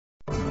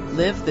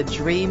Live the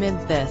dream in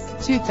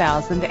this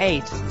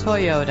 2008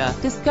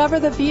 Toyota. Discover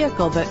the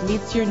vehicle that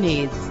meets your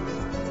needs.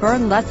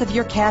 Burn less of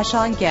your cash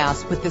on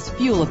gas with this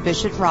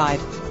fuel-efficient ride.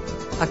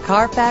 A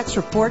Carfax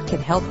report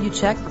can help you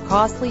check for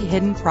costly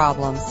hidden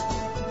problems.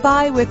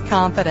 Buy with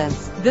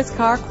confidence. This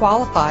car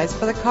qualifies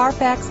for the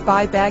Carfax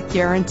buyback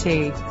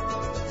guarantee.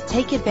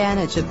 Take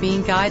advantage of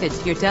being guided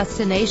to your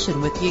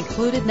destination with the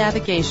included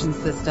navigation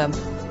system.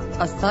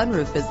 A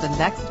sunroof is the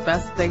next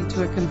best thing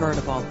to a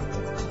convertible.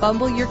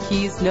 Fumble your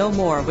keys no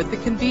more with the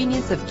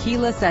convenience of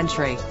keyless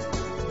entry.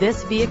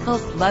 This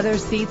vehicle's leather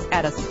seats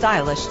add a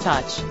stylish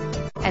touch.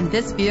 And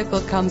this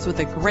vehicle comes with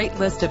a great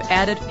list of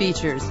added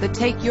features that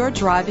take your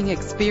driving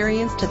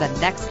experience to the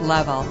next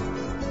level.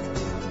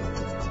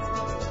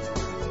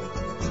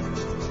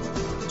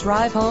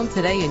 Drive home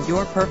today in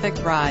your perfect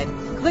ride.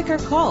 Click or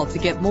call to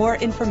get more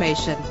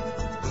information.